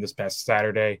 including this past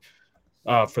Saturday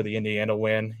for the Indiana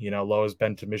win. Lowe has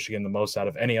been to Michigan the most out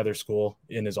of any other school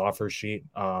in his offer sheet.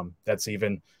 That's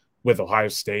even with Ohio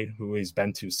State, who he's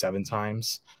been to 7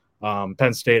 times.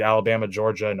 Penn State, Alabama,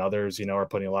 Georgia, and others, are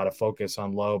putting a lot of focus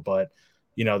on Lowe. But,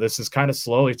 this is kind of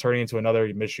slowly turning into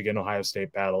another Michigan-Ohio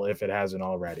State battle, if it hasn't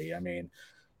already. I mean,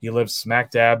 he lives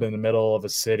smack dab in the middle of a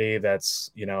city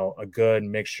that's, a good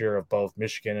mixture of both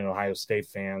Michigan and Ohio State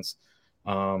fans.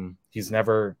 He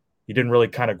didn't really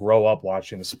kind of grow up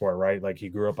watching the sport, right? Like, he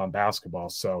grew up on basketball,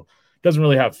 so doesn't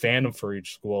really have fandom for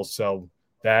each school. So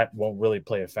that won't really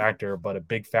play a factor, but a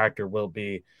big factor will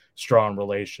be strong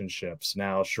relationships.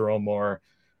 Now, Jerome Moore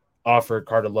offered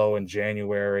Carter Lowe in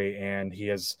January, and he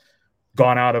has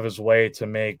gone out of his way to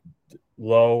make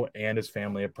Lowe and his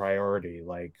family a priority.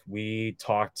 Like, we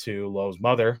talked to Lowe's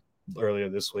mother earlier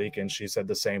this week, and she said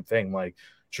the same thing. Like,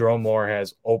 Jerome Moore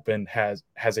has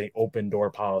an open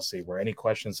door policy where any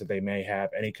questions that they may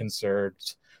have, any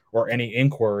concerns or any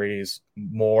inquiries,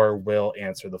 more will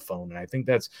answer the phone. And I think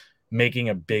that's making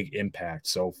a big impact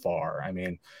so far. I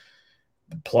mean,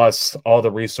 plus all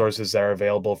the resources that are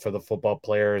available for the football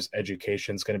players,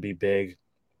 education is going to be big.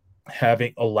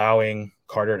 Allowing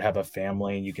Carter to have a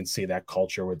family, and you can see that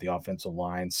culture with the offensive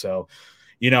line. So,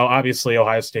 obviously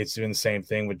Ohio State's doing the same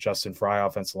thing with Justin Fry,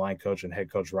 offensive line coach, and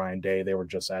head coach Ryan Day. They were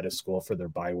just out of school for their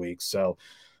bye week. So,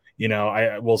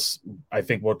 I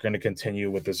think we're going to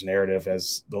continue with this narrative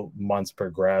as the months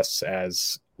progress,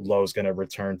 as Lowe's going to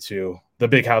return to the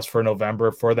big house for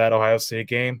November for that Ohio State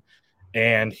game.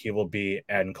 And he will be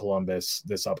in Columbus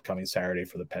this upcoming Saturday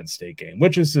for the Penn State game,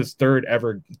 which is his third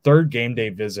game day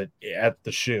visit at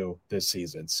the Shoe this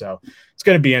season. So it's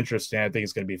going to be interesting. I think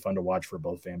it's going to be fun to watch for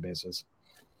both fan bases.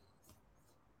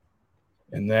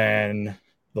 And then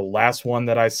the last one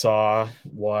that I saw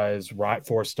was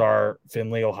 4-star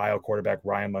Findlay, Ohio quarterback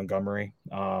Ryan Montgomery.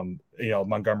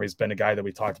 Montgomery's been a guy that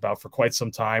we talked about for quite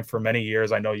some time, for many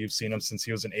years. I know you've seen him since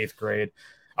he was in 8th grade.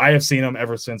 I have seen him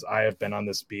ever since I have been on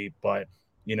this beat, but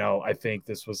I think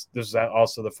this was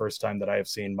also the first time that I have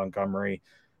seen Montgomery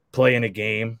play in a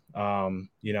game.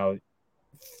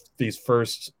 These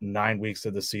first 9 weeks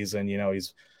of the season,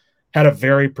 he's had a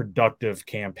very productive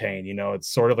campaign. It's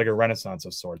sort of like a renaissance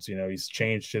of sorts. He's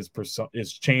changed his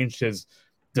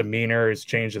demeanor, he's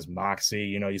changed his moxie.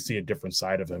 You see a different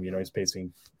side of him. He's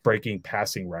breaking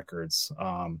passing records.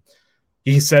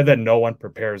 He said that no one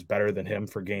prepares better than him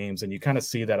for games, and you kind of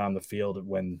see that on the field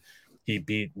when he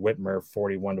beat Whitmer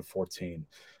 41-14.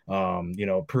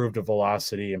 Improved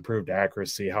velocity, improved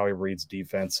accuracy, how he reads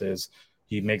defenses.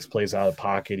 He makes plays out of the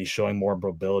pocket. He's showing more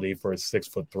mobility for his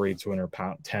 6'3",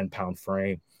 210-pound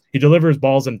frame. He delivers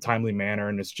balls in a timely manner,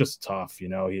 and it's just tough.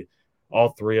 All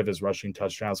 3 of his rushing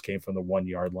touchdowns came from the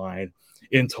 1-yard line.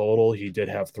 In total, he did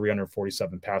have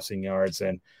 347 passing yards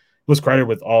and was credited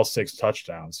with all 6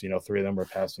 touchdowns. 3 of them were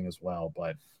passing as well.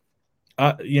 But,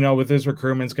 with his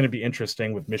recruitment, it's going to be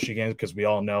interesting with Michigan, because we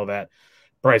all know that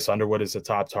Bryce Underwood is the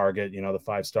top target, the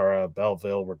 5-star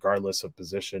Belleville, regardless of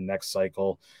position next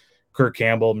cycle. Kirk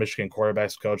Campbell, Michigan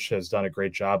quarterbacks coach, has done a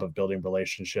great job of building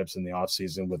relationships in the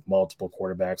offseason with multiple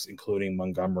quarterbacks, including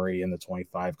Montgomery in the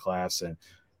 25 class, and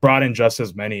brought in just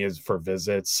as many as for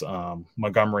visits.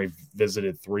 Montgomery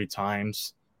visited 3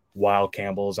 times while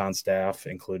Campbell's on staff,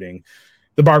 including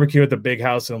the barbecue at the big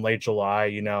house in late July.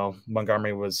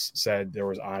 Montgomery said there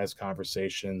was honest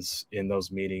conversations in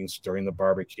those meetings during the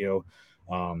barbecue.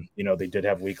 They did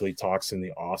have weekly talks in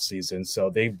the off season, so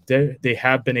they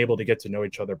have been able to get to know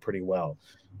each other pretty well.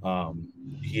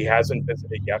 He hasn't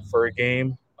visited yet for a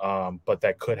game, but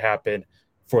that could happen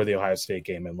for the Ohio State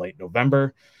game in late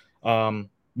November.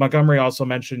 Montgomery also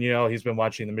mentioned, he's been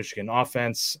watching the Michigan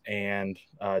offense, and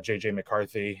J.J.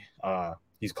 McCarthy,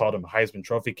 he's called him a Heisman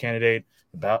Trophy candidate.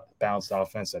 The balanced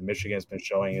offense that Michigan has been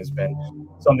showing has been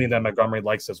something that Montgomery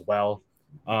likes as well.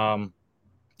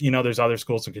 There's other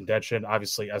schools in contention,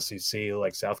 obviously SEC,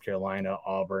 like South Carolina,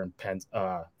 Auburn,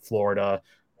 Florida,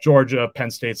 Georgia.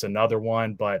 Penn State's another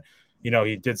one, but,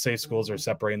 he did say schools are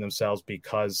separating themselves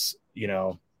because,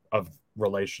 of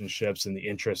relationships and the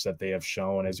interest that they have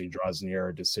shown as he draws near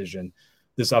a decision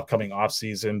this upcoming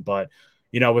offseason. But,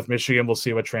 with Michigan, we'll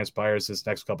see what transpires this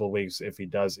next couple of weeks if he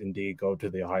does indeed go to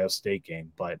the Ohio State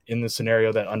game. But in the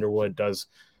scenario that Underwood does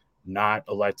not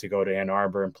elect to go to Ann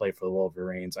Arbor and play for the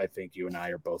Wolverines, I think you and I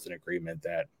are both in agreement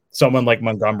that someone like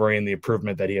Montgomery and the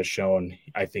improvement that he has shown,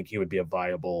 I think he would be a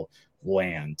viable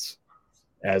land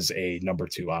as a number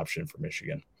 2 option for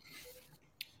Michigan.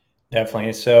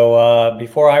 Definitely. So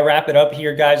before I wrap it up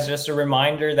here, guys, just a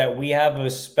reminder that we have a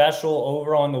special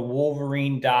over on the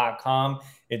Wolverine.com.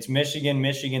 It's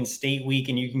Michigan State Week,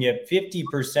 and you can get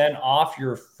 50% off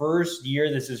your first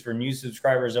year. This is for new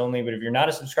subscribers only, but if you're not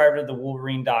a subscriber to the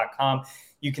Wolverine.com,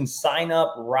 you can sign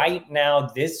up right now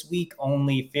this week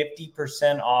only,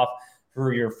 50% off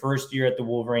for your first year at the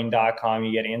Wolverine.com.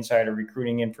 You get insider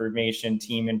recruiting information,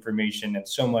 team information, and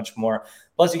so much more.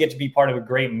 Plus, you get to be part of a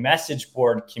great message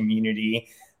board community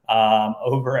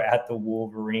over at the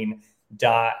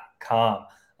Wolverine.com.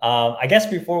 I guess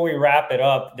before we wrap it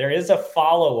up, there is a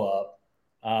follow-up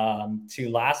to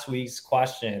last week's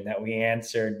question that we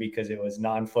answered because it was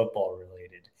non-football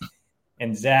related.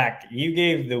 And Zach, you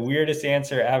gave the weirdest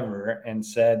answer ever and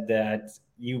said that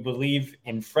you believe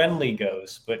in friendly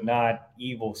ghosts, but not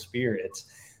evil spirits.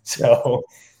 So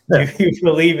you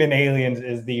believe in aliens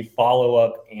is the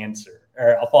follow-up answer,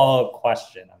 or a follow-up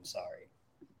question. I'm sorry.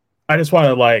 I just want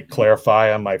to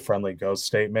clarify on my friendly ghost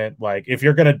statement. If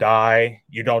you're going to die,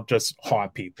 you don't just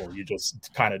haunt people. You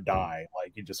just kind of die.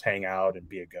 You just hang out and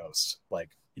be a ghost.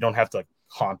 You don't have to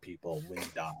haunt people when you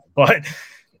die. But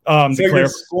So you're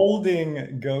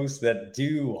scolding ghosts that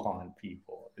do haunt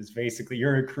people. Is basically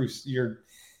you're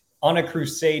on a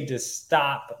crusade to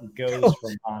stop ghosts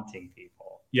from haunting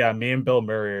people. Yeah, me and Bill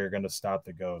Murray are going to stop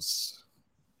the ghosts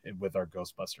with our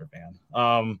Ghostbuster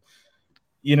van.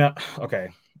 Okay.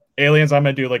 Aliens, I'm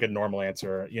going to do like a normal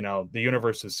answer. The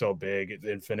universe is so big, it's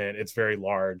infinite, it's very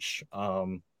large.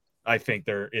 I think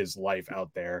there is life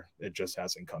out there. It just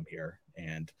hasn't come here.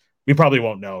 And we probably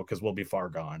won't know because we'll be far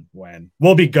gone when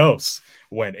we'll be ghosts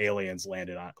when aliens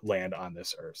land on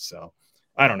this earth. So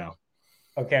I don't know.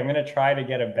 Okay, I'm going to try to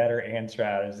get a better answer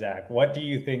out of Zach. What do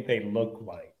you think they look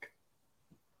like?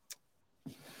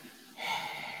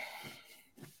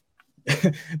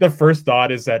 The first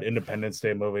thought is that Independence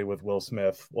Day movie with Will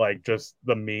Smith, like just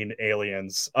the mean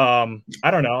aliens. I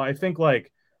don't know. I think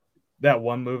like that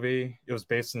one movie, it was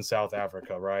based in South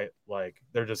Africa, right? Like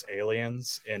they're just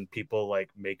aliens and people like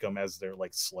make them as their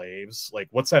like slaves. Like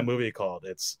what's that movie called?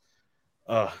 It's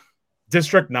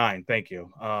District 9. Thank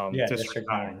you. Yeah, District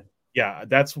 9. Yeah,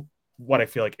 that's what I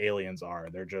feel like aliens are.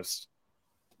 They're just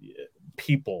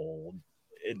people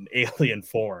in alien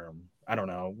form. I don't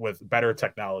know, with better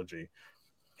technology.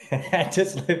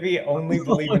 Does Libby only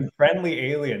believe in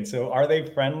friendly aliens? So are they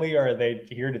friendly or are they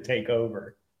here to take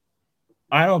over?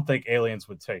 I don't think aliens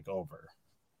would take over.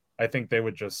 I think they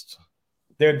would just...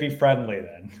 They would be friendly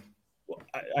then.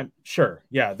 I'm sure.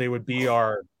 Yeah, they would be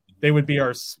our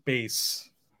space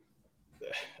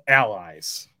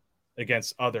allies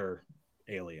against other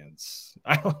aliens.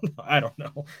 I don't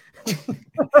know.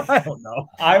 I don't know.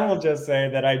 I will just say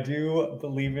that I do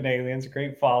believe in aliens.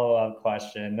 Great follow-up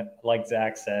question. Like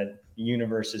Zach said, the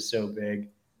universe is so big.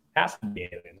 Has to be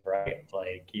aliens, right?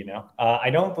 Like, I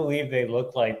don't believe they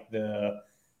look like the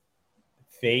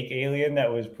fake alien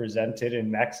that was presented in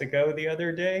Mexico the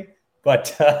other day,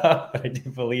 but I do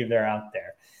believe they're out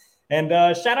there. And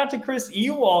shout out to Chris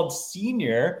Ewald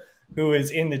Sr., who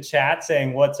is in the chat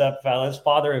saying, "What's up, fellas?"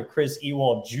 Father of Chris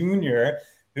Ewald Jr.,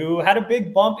 who had a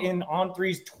big bump in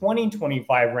On3's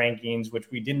 2025 rankings,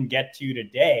 which we didn't get to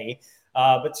today.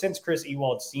 But since Chris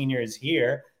Ewald Sr. is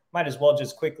here, might as well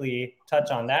just quickly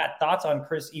touch on that. Thoughts on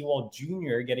Chris Ewald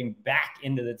Jr. getting back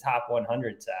into the top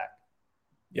 100, Zach?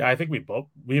 Yeah, I think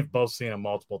we've both seen him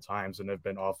multiple times and have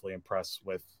been awfully impressed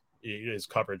with his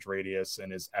coverage radius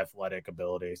and his athletic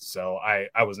ability. So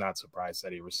I was not surprised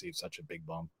that he received such a big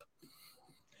bump.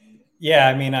 Yeah,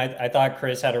 I mean, I thought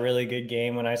Chris had a really good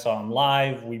game when I saw him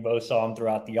live. We both saw him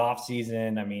throughout the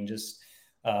offseason. I mean, just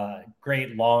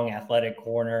great long athletic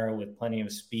corner with plenty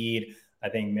of speed. I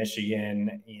think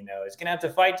Michigan, is going to have to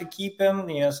fight to keep him.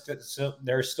 So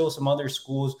there's still some other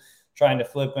schools trying to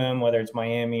flip him, whether it's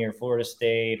Miami or Florida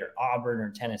State or Auburn or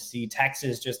Tennessee.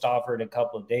 Texas just offered a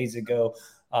couple of days ago.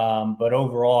 But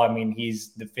overall, I mean,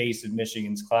 he's the face of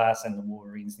Michigan's class, and the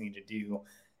Wolverines need to do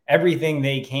everything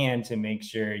they can to make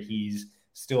sure he's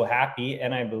still happy.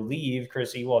 And I believe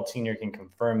Chris Ewald Sr. can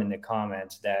confirm in the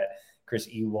comments that Chris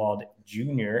Ewald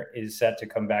Jr. is set to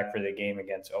come back for the game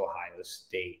against Ohio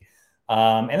State.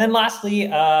 And then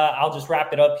lastly, I'll just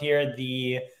wrap it up here.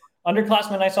 The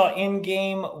underclassman I saw in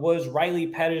game was Riley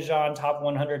Pettijohn, top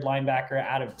 100 linebacker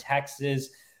out of Texas.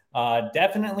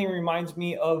 Definitely reminds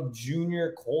me of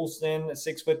Junior Colson,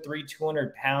 6'3",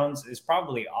 200 pounds, is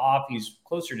probably off. He's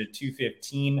closer to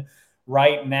 215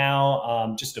 right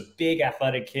now. Just a big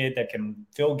athletic kid that can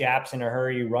fill gaps in a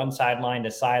hurry, run sideline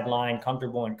to sideline,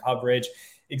 comfortable in coverage,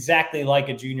 exactly like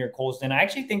a Junior Colson. I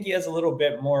actually think he has a little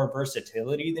bit more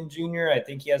versatility than Junior. I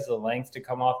think he has the length to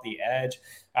come off the edge.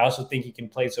 I also think he can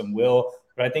play some will,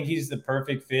 but I think he's the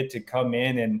perfect fit to come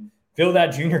in and fill that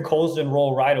Junior Colson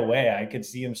role right away. I could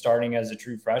see him starting as a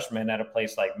true freshman at a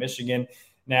place like Michigan.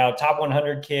 Now, top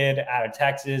 100 kid out of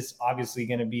Texas, obviously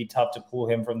going to be tough to pull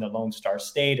him from the Lone Star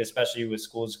State, especially with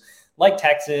schools like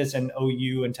Texas and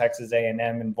OU and Texas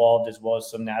A&M involved, as well as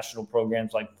some national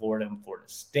programs like Florida and Florida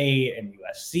State and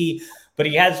USC. But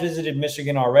he has visited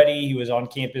Michigan already. He was on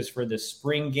campus for the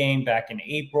spring game back in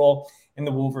April, and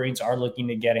the Wolverines are looking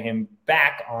to get him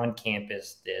back on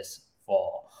campus this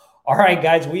fall. All right,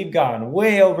 guys, we've gone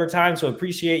way over time, so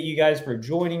appreciate you guys for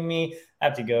joining me. I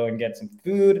have to go and get some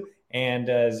food, and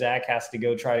Zach has to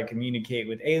go try to communicate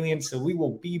with aliens, so we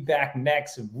will be back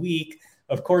next week.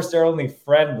 Of course, they're only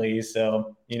friendly,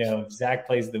 so, if Zach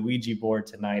plays the Ouija board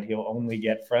tonight, he'll only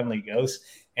get friendly ghosts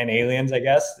and aliens, I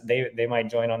guess. They might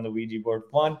join on the Ouija board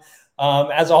fun.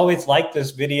 As always, like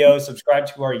this video, subscribe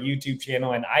to our YouTube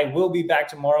channel, and I will be back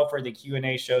tomorrow for the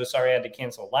Q&A show. Sorry I had to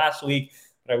cancel last week,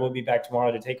 but I will be back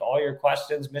tomorrow to take all your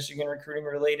questions, Michigan recruiting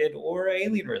related or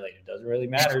alien related. Doesn't really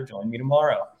matter. Join me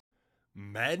tomorrow.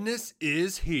 Madness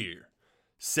is here.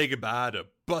 Say goodbye to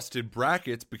busted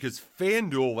brackets because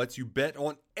FanDuel lets you bet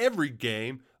on every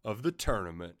game of the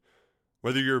tournament.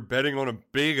 Whether you're betting on a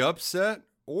big upset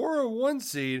or a one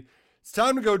seed, it's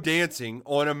time to go dancing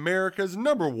on America's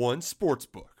 #1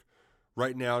 sportsbook.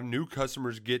 Right now, new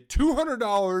customers get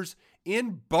 $200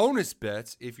 in bonus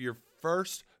bets if your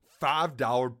first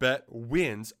 $5 bet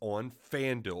wins on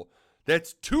FanDuel.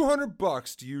 That's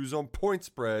 $200 to use on point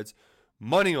spreads,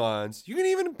 money lines. You can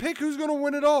even pick who's going to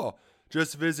win it all.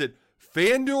 Just visit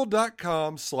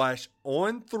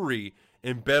FanDuel.com/on3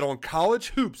 and bet on college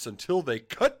hoops until they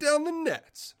cut down the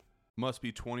nets. Must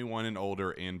be 21 and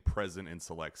older and present in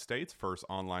select states. First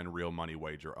online real money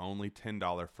wager only.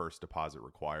 $10 first deposit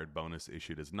required. Bonus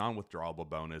issued as non-withdrawable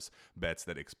bonus. Bets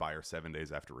that expire 7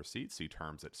 days after receipt. See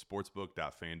terms at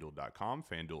sportsbook.fanduel.com.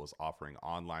 FanDuel is offering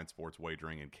online sports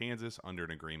wagering in Kansas under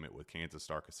an agreement with Kansas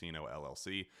Star Casino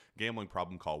LLC. Gambling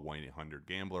problem? Call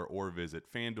 1-800-GAMBLER or visit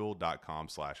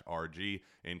fanduel.com/RG.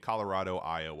 In Colorado,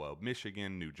 Iowa,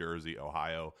 Michigan, New Jersey,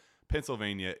 Ohio,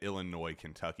 Pennsylvania, Illinois,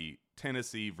 Kentucky,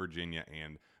 Tennessee, Virginia,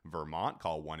 and Vermont.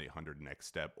 Call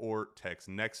 1-800-NEXT-STEP or text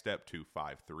NEXT-STEP to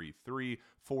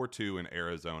 53342. In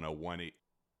Arizona,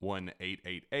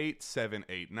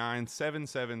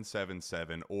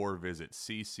 1-888-789-7777 or visit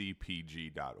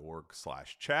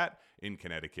ccpg.org/chat. In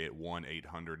Connecticut,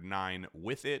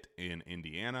 1-800-9-WITH-IT. In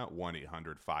Indiana,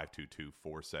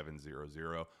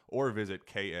 1-800-522-4700 or visit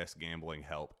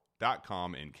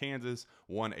ksgamblinghelp.com. In Kansas,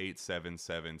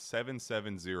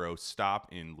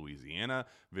 1-877-770-STOP. In Louisiana,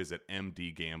 visit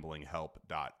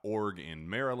mdgamblinghelp.org. In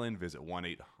Maryland, visit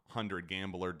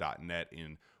 1-800-gambler.net.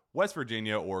 In West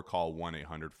Virginia, or call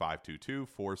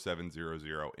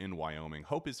 1-800-522-4700. In Wyoming,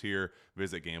 Hope is here.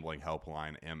 Visit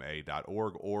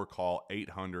gamblinghelplinema.org or call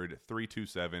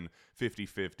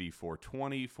 800-327-5050 for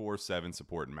 24/7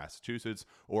 support in Massachusetts,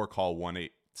 or call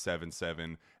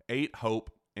 1-877-8-HOPE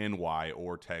NY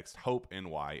or text HOPE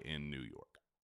NY in New York.